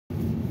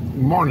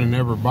Morning,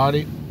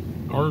 everybody.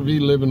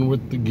 RV living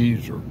with the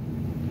geezer,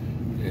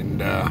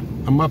 and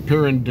I'm up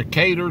here in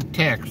Decatur,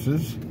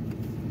 Texas,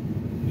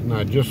 and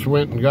I just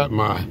went and got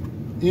my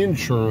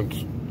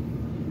insurance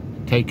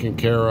taken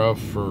care of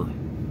for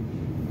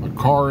my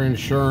car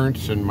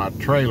insurance and my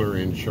trailer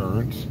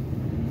insurance.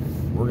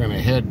 We're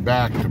gonna head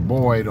back to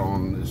Boyd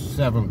on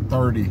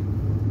 7:30,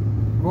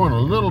 going a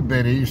little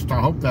bit east.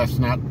 I hope that's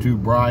not too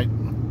bright.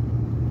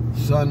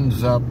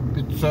 Sun's up.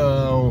 It's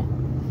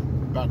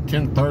about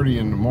 10:30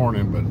 in the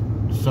morning, but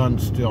the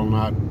sun's still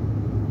not.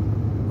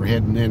 We're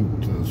heading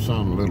into the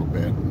sun a little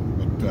bit,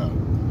 but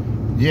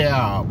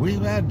yeah,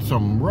 we've had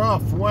some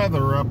rough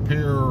weather up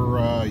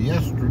here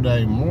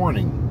yesterday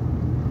morning,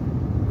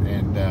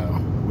 and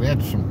we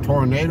had some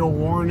tornado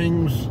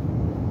warnings.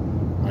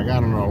 I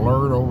got an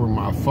alert over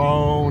my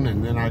phone,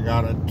 and then I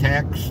got a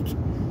text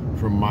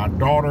from my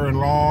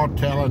daughter-in-law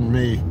telling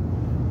me,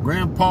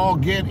 "Grandpa,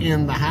 get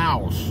in the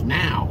house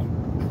now."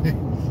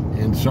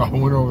 And so I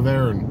went over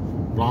there, and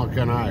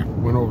Blanca and I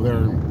went over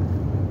there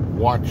and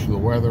watched the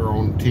weather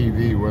on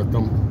TV with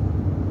them.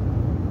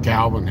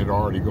 Calvin had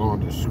already gone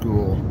to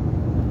school.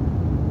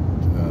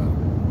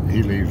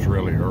 He leaves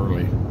really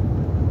early.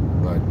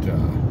 But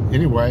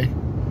anyway,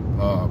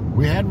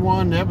 we had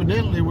one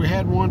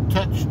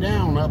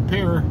touchdown up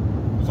here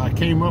as I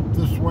came up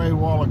this way a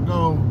while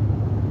ago,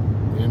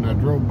 and I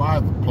drove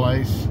by the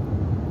place.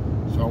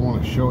 So I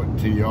want to show it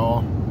to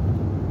y'all.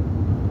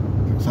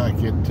 Looks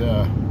like it,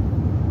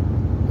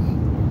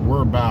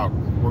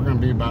 we're going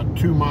to be about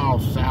 2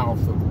 miles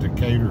south of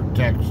Decatur,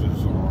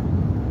 Texas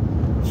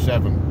on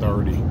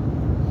 7:30.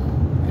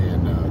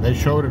 And they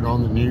showed it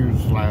on the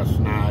news last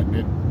night.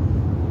 It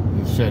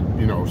said,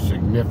 you know,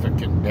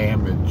 significant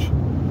damage.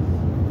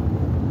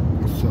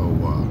 So,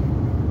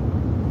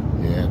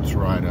 yeah, it's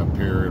right up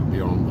here. It'll be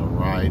on the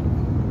right.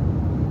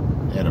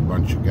 Had a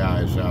bunch of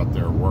guys out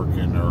there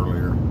working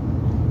earlier.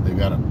 They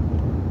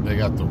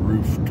got the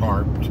roof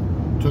tarped.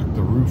 Took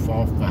the roof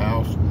off the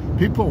house.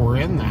 People were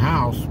in the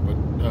house, but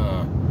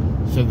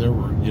said there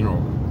were, you know,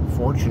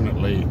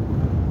 fortunately,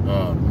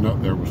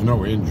 there was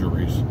no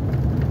injuries.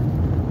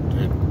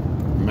 It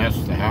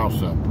messed the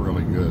house up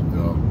really good,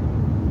 though.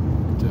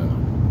 But,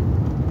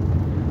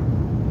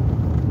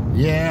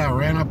 yeah, I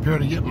ran up here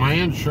to get my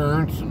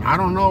insurance, and I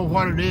don't know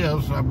what it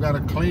is. I've got a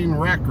clean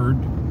record,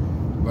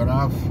 but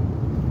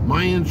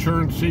my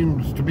insurance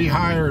seems to be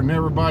higher than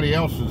everybody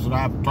else's that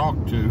I've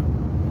talked to.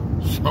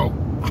 So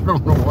I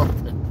don't know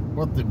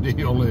what the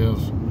deal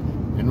is.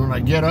 And when I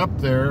get up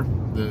there,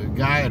 the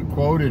guy had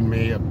quoted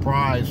me a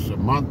price a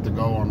month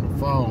ago on the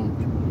phone,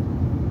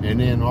 and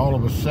then all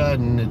of a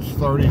sudden it's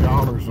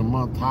 $30 a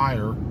month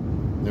higher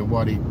than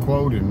what he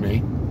quoted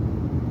me.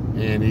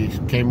 And he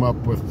came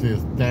up with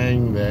this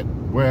thing that,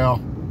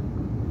 well,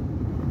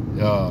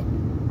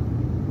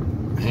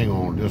 hang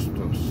on just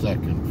a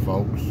second,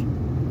 folks.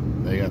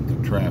 They got the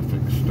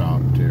traffic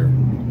stopped here.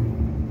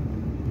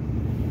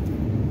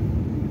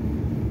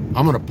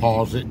 I'm gonna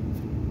pause it.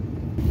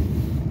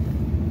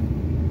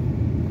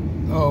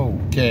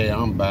 Okay,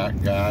 I'm back,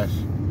 guys.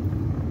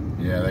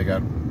 Yeah, they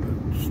got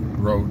the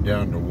road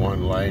down to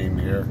one lane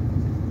here.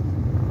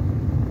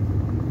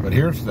 But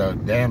here's the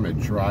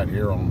damage right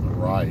here on the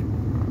right.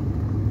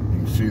 You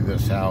can see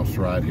this house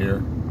right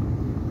here,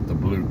 the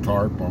blue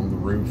tarp on the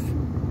roof.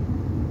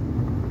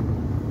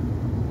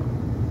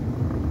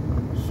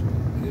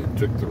 It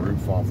took the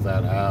roof off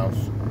that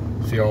house.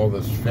 See all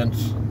this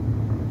fence,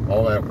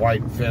 all that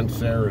white fence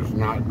there is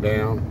knocked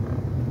down.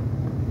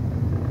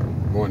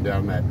 Going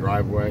down that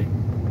driveway.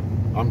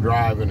 I'm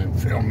driving and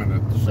filming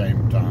at the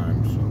same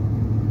time, so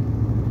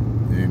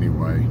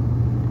anyway.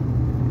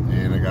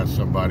 And I got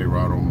somebody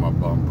right on my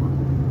bumper.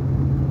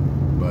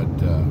 But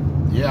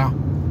yeah.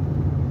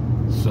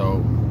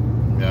 So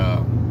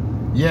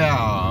yeah,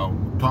 I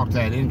talked to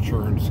that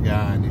insurance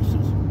guy, and he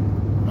says,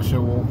 I said,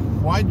 well,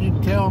 why'd you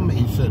tell me?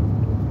 He said,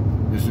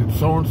 is it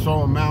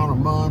so-and-so amount a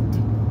month?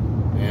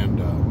 And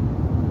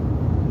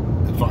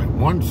it's like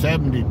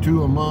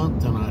 $172 a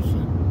month. And I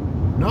said,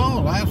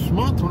 no, last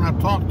month when I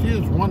talked to you,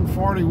 it's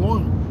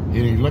 $141. And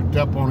he looked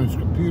up on his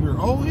computer.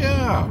 Oh,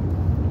 yeah.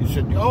 He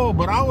said, oh,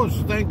 but I was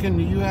thinking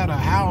you had a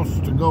house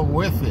to go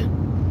with it,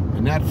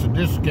 and that's a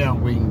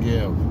discount we can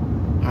give.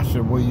 I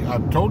said, well, I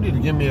told you to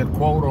give me a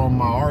quote on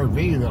my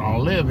RV that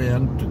I'll live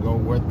in to go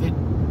with it.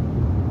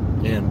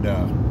 And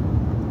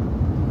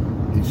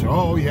he said,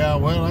 oh, yeah,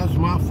 well, that's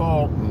my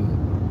fault.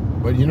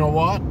 But you know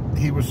what?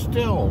 He was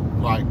still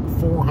like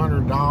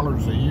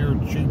 $400 a year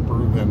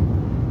cheaper than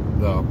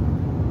the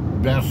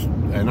best,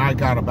 and I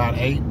got about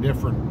 8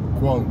 different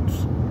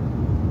quotes.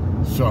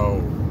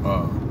 So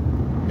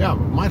yeah,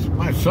 but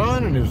my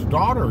son and his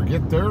daughter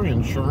get their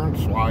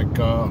insurance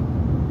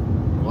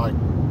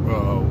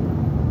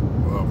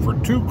for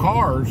 2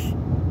 cars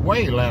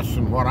way less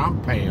than what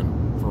I'm paying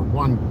for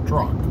 1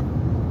 truck.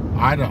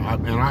 I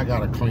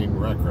got a clean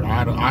record.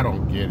 I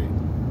don't get it.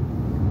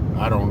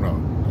 I don't know.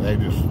 They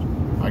just,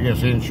 I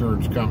guess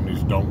insurance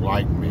companies don't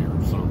like me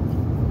or something.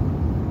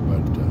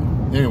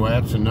 But anyway,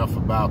 that's enough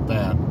about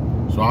that.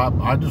 So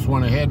I just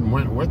went ahead and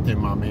went with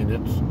him. I mean,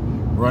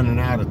 running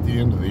out at the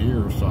end of the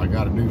year, so I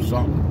got to do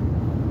something.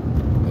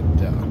 But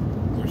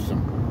there's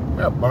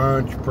a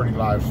bunch of pretty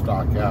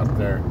livestock out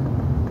there.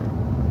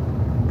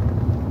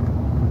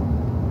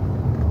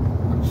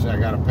 Like I say, I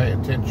got to pay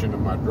attention to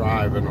my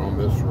driving on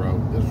this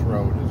road. This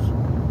road is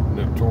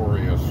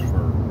notorious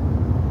for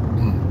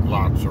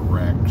lots of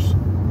wrecks.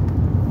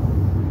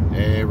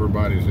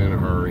 Everybody's in a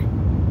hurry.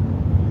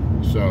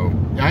 So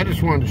I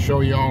just wanted to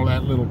show you all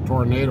that little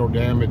tornado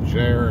damage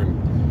there, and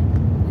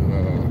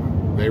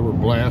they were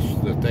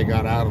blessed that they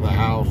got out of the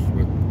house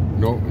with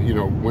no,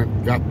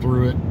 got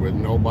through it with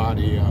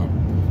nobody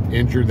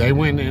injured. They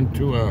went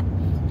into a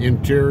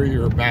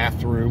interior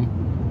bathroom,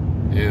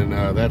 and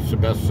that's the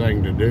best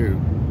thing to do.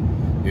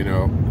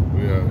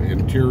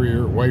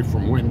 Interior, away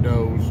from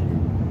windows.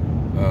 And,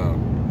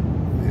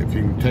 if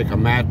you can take a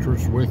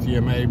mattress with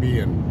you, maybe,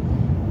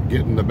 and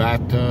get in the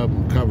bathtub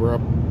and cover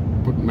up,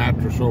 put a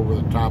mattress over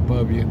the top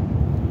of you,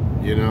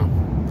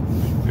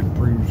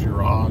 improves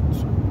your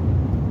odds.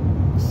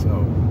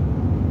 So,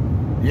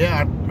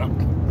 yeah,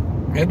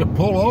 I had to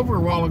pull over a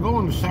while ago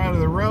on the side of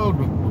the road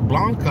with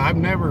Blanca. I've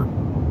never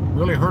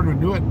really heard her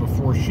do it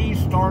before. She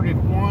started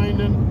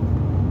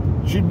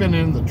whining. She'd been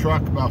in the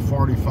truck about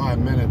 45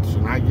 minutes,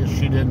 and I guess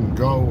she didn't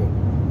go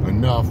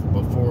enough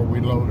before we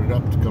loaded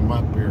up to come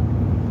up here.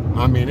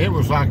 I mean, it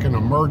was like an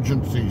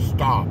emergency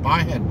stop.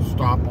 I had to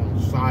stop on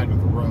the side of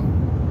the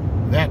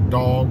road. That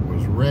dog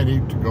was ready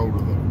to go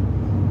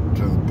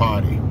to the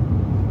potty.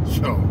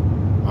 So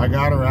I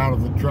got her out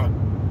of the truck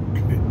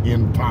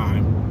in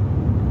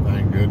time.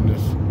 Thank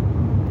goodness.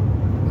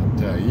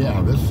 But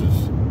yeah, this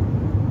is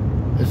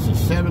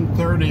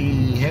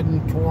 7:30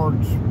 heading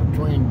towards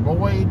between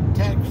Boyd,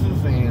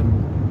 Texas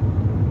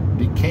and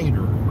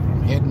Decatur.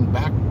 I'm heading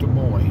back to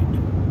Boyd.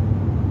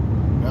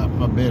 Got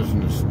my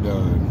business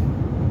done.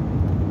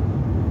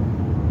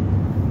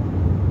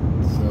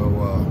 So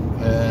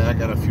I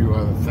got a few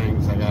other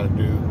things I got to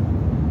do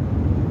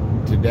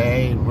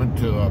today. Went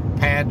to a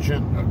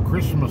pageant, a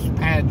Christmas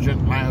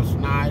pageant last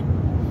night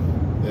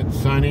that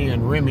Sonny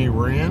and Remy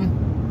were in,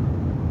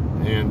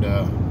 and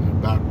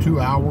about 2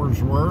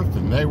 hours worth,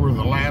 and they were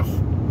the last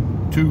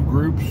two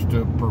groups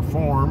to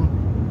perform.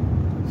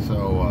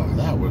 So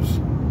that was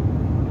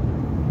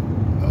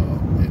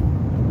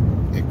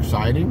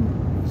exciting.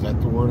 Is that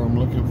the word I'm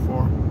looking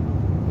for?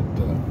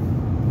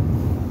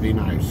 But be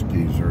nice,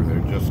 geezer.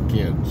 They're just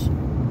kids.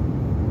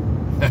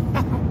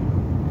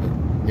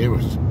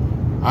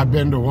 I've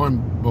been to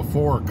one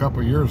before a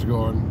couple years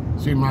ago, and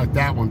it seemed like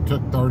that one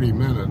took 30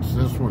 minutes.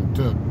 This one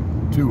took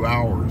 2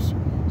 hours.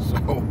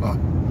 So,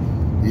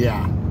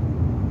 yeah.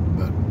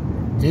 But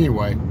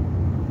anyway.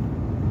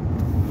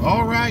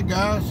 All right,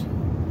 guys.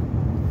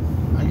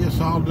 I guess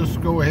I'll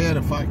just go ahead,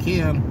 if I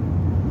can,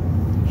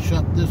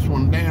 shut this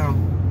one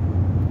down.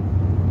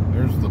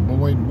 There's the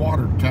Boyd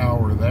water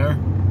tower there,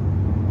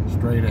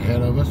 straight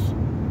ahead of us.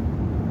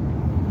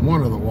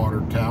 One of the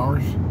water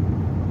towers.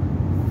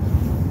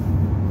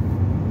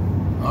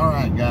 All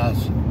right,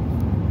 guys.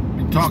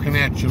 Be talking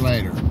at you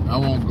later. I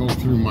won't go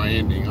through my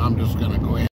ending. I'm just going to go ahead.